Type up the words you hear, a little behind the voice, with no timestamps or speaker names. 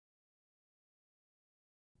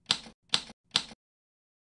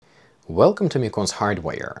Welcome to Miyconst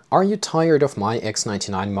Hardware. Are you tired of my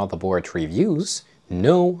X99 motherboard reviews?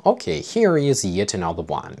 No? Okay, here is yet another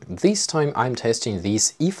one. This time I'm testing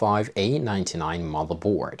this E5-A99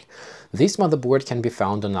 motherboard. This motherboard can be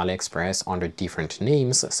found on AliExpress under different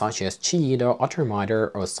names such as Qiyida,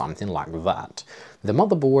 Automator or something like that. The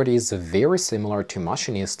motherboard is very similar to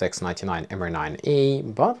Machinist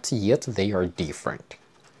X99-MR9A, but yet they are different.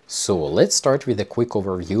 So let's start with a quick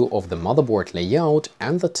overview of the motherboard layout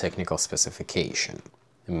and the technical specification.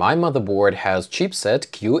 My motherboard has chipset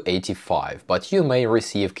Q85, but you may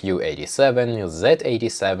receive Q87,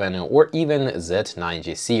 Z87 or even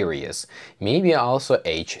Z90 series, maybe also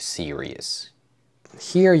H series.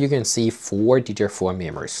 Here you can see 4 DDR4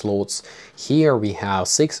 memory slots. Here we have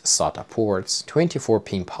 6 SATA ports,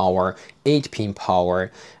 24-pin power, 8-pin power,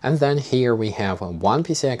 and then here we have one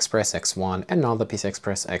PCI Express X1, another PCI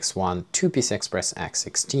Express X1, 2 PCI Express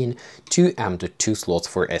X16, 2 M.2 slots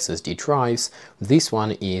for SSD drives. This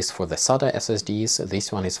one is for the SATA SSDs, this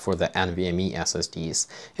one is for the NVMe SSDs,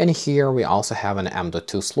 and here we also have an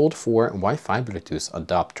M.2 slot for Wi-Fi Bluetooth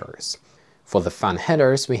adapters. For the fan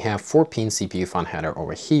headers, we have 4-pin CPU fan header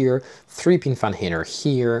over here, 3-pin fan header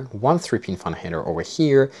here, 1 3-pin fan header over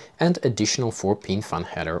here, and additional 4-pin fan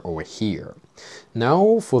header over here.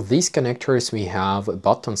 Now, for these connectors, we have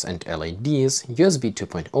buttons and LEDs, USB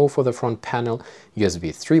 2.0 for the front panel,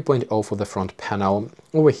 USB 3.0 for the front panel.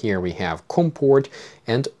 Over here we have COM port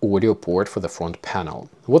and audio port for the front panel.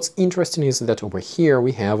 What's interesting is that over here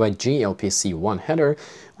we have a GLPC1 header,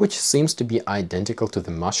 which seems to be identical to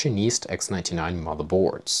the Machinist X99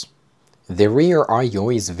 motherboards. The rear I/O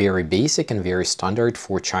is very basic and very standard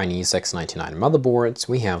for Chinese X99 motherboards.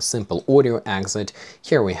 We have simple audio exit.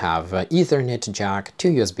 Here we have Ethernet jack, 2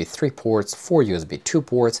 USB 3 ports, 4 USB 2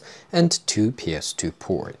 ports, and 2 PS2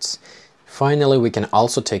 ports. Finally, we can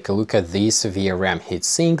also take a look at this VRM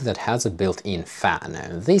heatsink that has a built-in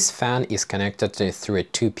fan. This fan is connected through a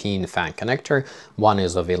 2-pin fan connector. One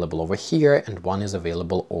is available over here and one is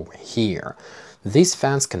available over here. These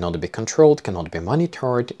fans cannot be controlled, cannot be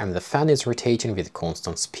monitored, and the fan is rotating with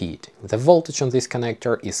constant speed. The voltage on this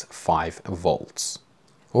connector is 5 volts.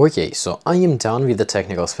 Okay, so I am done with the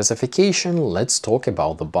technical specification. Let's talk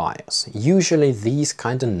about the BIOS. Usually these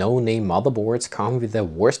kinda no-name motherboards come with the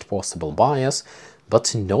worst possible BIOS,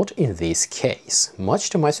 but not in this case. Much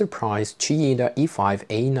to my surprise, Qiyida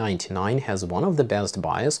E5-A99 has one of the best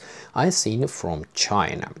BIOS I've seen from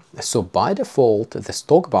China. So by default, the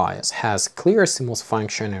stock BIOS has clear CMOS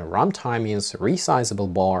function, RAM timings,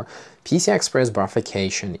 resizable bar, PCI Express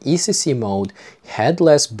buffercation, ECC mode,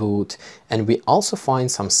 headless boot, and we also find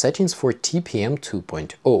some settings for TPM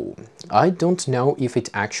 2.0. I don't know if it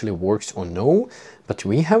actually works or no, but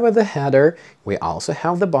we have the header, we also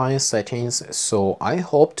have the BIOS settings, so I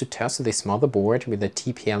hope to test this motherboard with the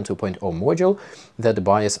TPM 2.0 module that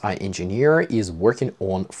BIOS-iEngineer is working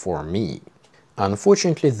on for me.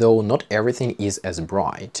 Unfortunately though, not everything is as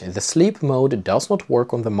bright. The sleep mode does not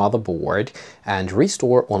work on the motherboard, and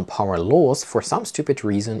restore on power loss for some stupid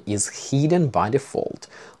reason is hidden by default.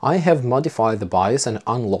 I have modified the BIOS and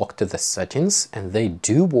unlocked the settings, and they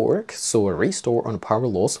do work, so restore on power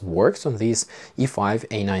loss works on this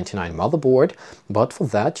E5-A99 motherboard, but for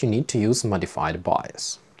that you need to use modified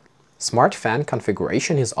BIOS. Smart fan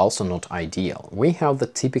configuration is also not ideal. We have the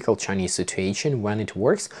typical Chinese situation when it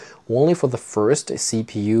works only for the first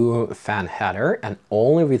CPU fan header and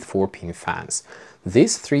only with 4-pin fans.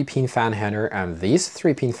 This 3-pin fan header and this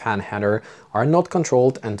 3-pin fan header are not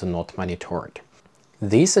controlled and not monitored.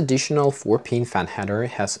 This additional 4-pin fan header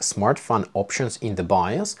has smart fan options in the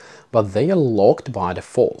BIOS, but they are locked by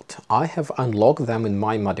default. I have unlocked them in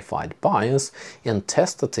my modified BIOS and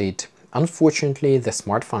tested it. Unfortunately, the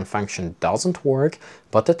smart fan function doesn't work,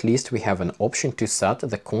 but at least we have an option to set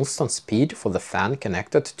the constant speed for the fan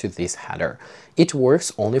connected to this header. It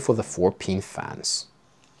works only for the 4-pin fans.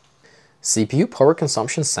 CPU power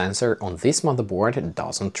consumption sensor on this motherboard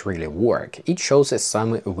doesn't really work. It shows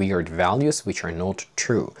some weird values which are not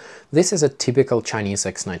true. This is a typical Chinese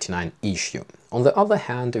X99 issue. On the other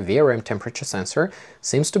hand, VRM temperature sensor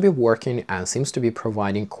seems to be working and seems to be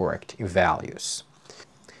providing correct values.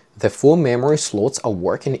 The 4 memory slots are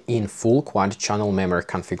working in full quad-channel memory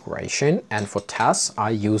configuration, and for tests I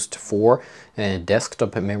used 4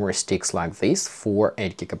 desktop memory sticks like this, 4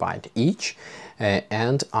 8GB each,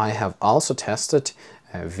 and I have also tested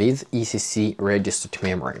with ECC registered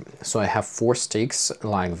memory. So I have 4 sticks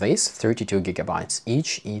like this, 32GB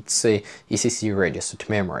each, it's ECC registered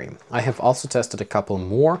memory. I have also tested a couple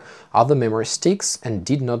more other memory sticks and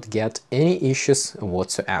did not get any issues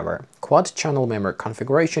whatsoever. Quad channel memory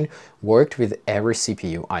configuration worked with every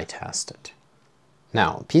CPU I tested.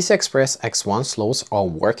 Now, PCI Express X1 slots are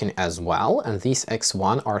working as well, and these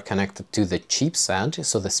X1 are connected to the chipset,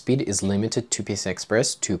 so the speed is limited to PCI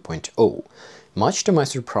Express 2.0. Much to my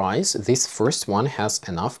surprise, this first one has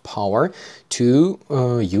enough power to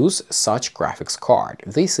use such graphics card.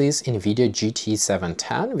 This is NVIDIA GT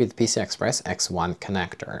 710 with PCI Express X1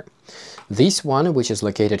 connector. This one, which is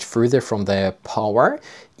located further from the power,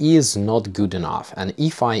 is not good enough, and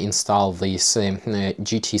if I install this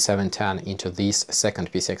GT 710 into this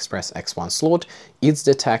second PCI Express X1 slot, it's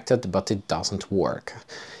detected but it doesn't work.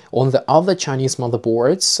 On the other Chinese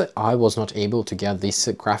motherboards, I was not able to get this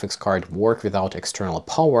graphics card work without external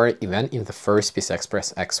power, even in the first PCI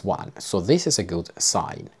Express X1, so this is a good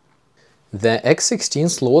sign. The X16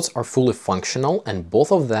 slots are fully functional, and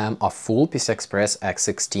both of them are full PCI Express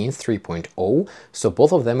X16 3.0, so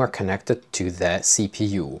both of them are connected to the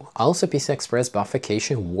CPU. Also, PCI Express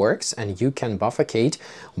bifurcation works, and you can bifurcate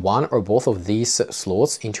one or both of these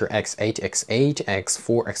slots into X8, X8,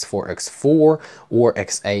 X4, X4, X4, or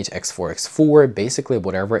X8, X4, X4, basically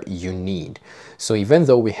whatever you need. So even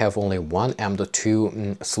though we have only one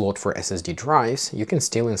M.2 slot for SSD drives, you can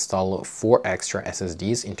still install 4 extra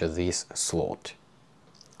SSDs into this slot.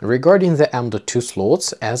 Regarding the M.2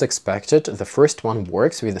 slots, as expected, the first one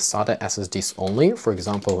works with SATA SSDs only. For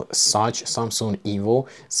example, such Samsung Evo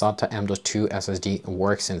SATA M.2 SSD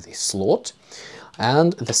works in this slot.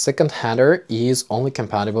 And the second header is only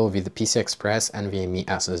compatible with the PCI Express NVMe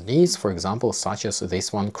SSDs, for example, such as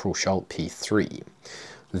this one, Crucial P3.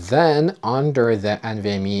 Then, under the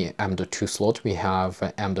NVMe M.2 slot, we have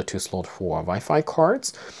M.2 slot for Wi-Fi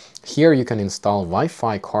cards. Here you can install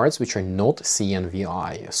Wi-Fi cards which are not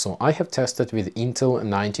CNVI, so I have tested with Intel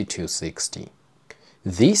 9260.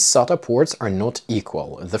 These SATA ports are not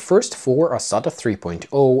equal. The first 4 are SATA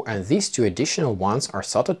 3.0 and these 2 additional ones are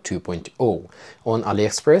SATA 2.0. On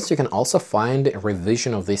AliExpress you can also find a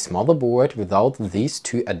revision of this motherboard without these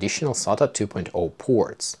 2 additional SATA 2.0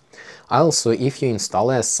 ports. Also, if you install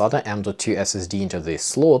a SATA M.2 SSD into this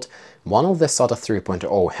slot, one of the SATA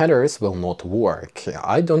 3.0 headers will not work.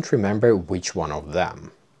 I don't remember which one of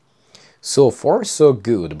them. So far so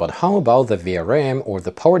good, but how about the VRM or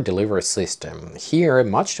the power delivery system? Here,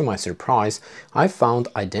 much to my surprise, I found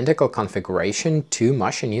identical configuration to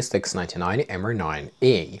Machinist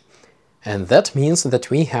X99-MR9A. And that means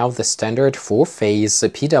that we have the standard 4-phase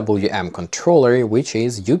PWM controller, which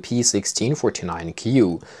is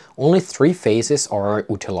UP1649Q. Only 3 phases are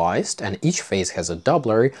utilized, and each phase has a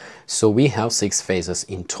doubler, so we have 6 phases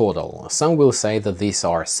in total. Some will say that these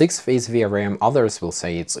are 6-phase VRM, others will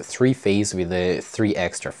say it's 3-phase with 3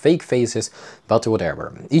 extra fake phases, but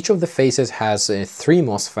whatever. Each of the phases has 3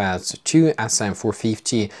 MOSFETs, 2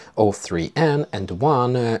 SM450-03N and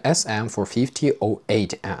 1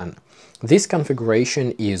 SM450-08N. This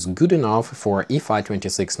configuration is good enough for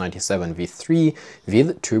E5-2697v3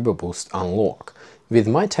 with Turbo Boost unlock. With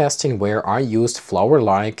my testing where I used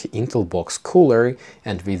flower-like Intel box cooler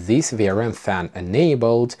and with this VRM fan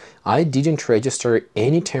enabled, I didn't register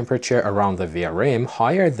any temperature around the VRM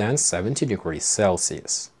higher than 70 degrees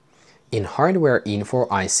Celsius. In hardware info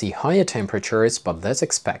I see higher temperatures, but that's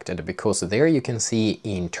expected because there you can see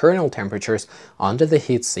internal temperatures under the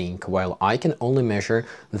heatsink, while I can only measure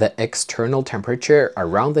the external temperature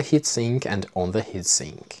around the heatsink and on the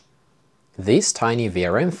heatsink. This tiny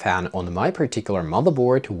VRM fan on my particular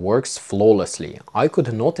motherboard works flawlessly. I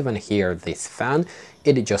could not even hear this fan,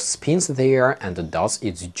 it just spins there and does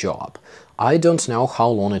its job. I don't know how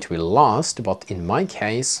long it will last, but in my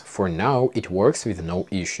case, for now, it works with no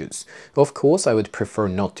issues. Of course, I would prefer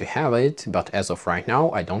not to have it, but as of right now,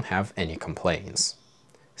 I don't have any complaints.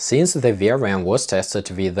 Since the VRM was tested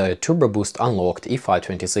with the Turbo Boost unlocked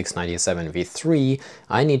E5-2697v3,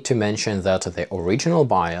 I need to mention that the original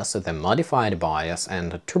BIOS, the modified BIOS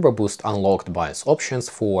and Turbo Boost unlocked BIOS options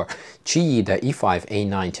for Qiyida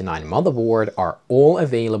E5-A99 motherboard are all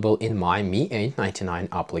available in my Mi899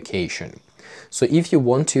 application. So if you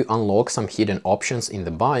want to unlock some hidden options in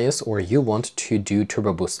the BIOS or you want to do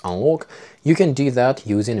Turbo Boost unlock, you can do that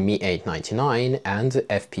using Mi899 and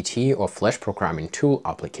FPT or Flash Programming Tool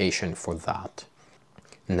application for that.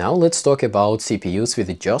 Now let's talk about CPUs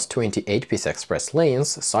with just 28 PCI Express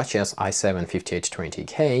lanes, such as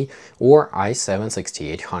i7-5820K or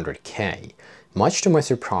i7-6800K. Much to my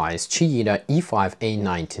surprise, Qiyida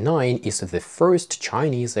E5-A99 is the first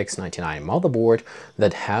Chinese X99 motherboard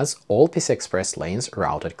that has all PCI Express lanes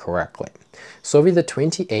routed correctly. So with the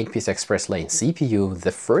 28 PCI Express lane CPU,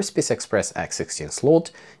 the first PCI Express X16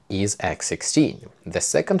 slot is X16. The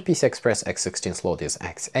second PCI Express X16 slot is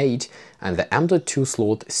X8, and the M.2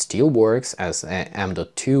 slot still works as a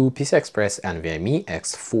M.2 PCI Express NVMe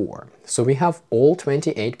X4. So we have all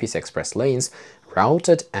 28 PCI Express lanes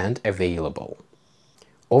routed and available.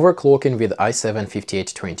 Overclocking with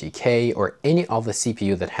i7-5820K or any other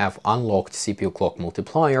CPU that have unlocked CPU clock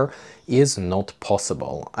multiplier is not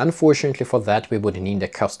possible. Unfortunately for that, we would need a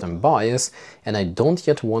custom BIOS, and I don't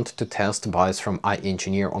yet want to test BIOS from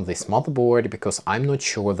iEngineer on this motherboard because I'm not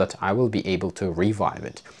sure that I will be able to revive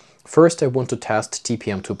it. First, I want to test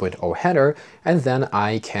TPM 2.0 header, and then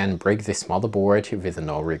I can break this motherboard with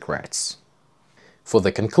no regrets. For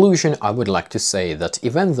the conclusion, I would like to say that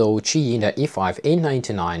even though Qiyida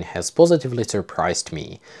E5-A99 has positively surprised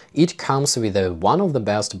me, it comes with one of the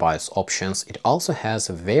best BIOS options. It also has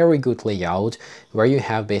a very good layout where you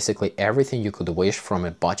have basically everything you could wish from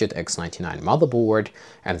a budget X99 motherboard,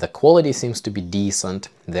 and the quality seems to be decent.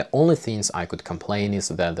 The only things I could complain is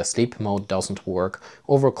that the sleep mode doesn't work,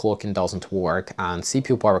 overclocking doesn't work, and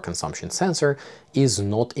CPU power consumption sensor is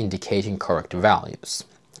not indicating correct values.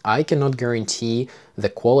 I cannot guarantee the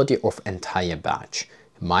quality of entire batch.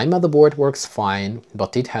 My motherboard works fine,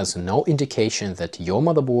 but it has no indication that your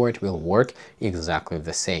motherboard will work exactly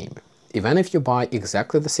the same. Even if you buy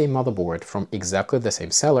exactly the same motherboard from exactly the same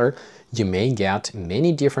seller, you may get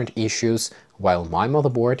many different issues, while my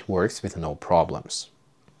motherboard works with no problems.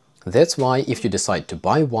 That's why if you decide to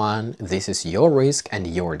buy one, this is your risk and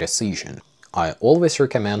your decision. I always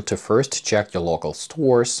recommend to first check your local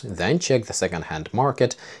stores, then check the second-hand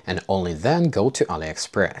market, and only then go to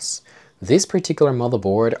AliExpress. This particular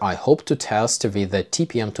motherboard I hope to test with the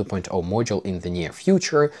TPM 2.0 module in the near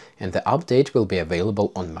future, and the update will be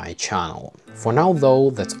available on my channel. For now though,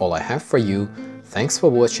 that's all I have for you. Thanks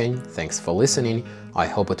for watching, thanks for listening, I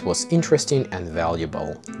hope it was interesting and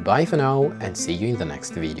valuable. Bye for now, and see you in the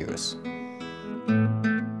next videos.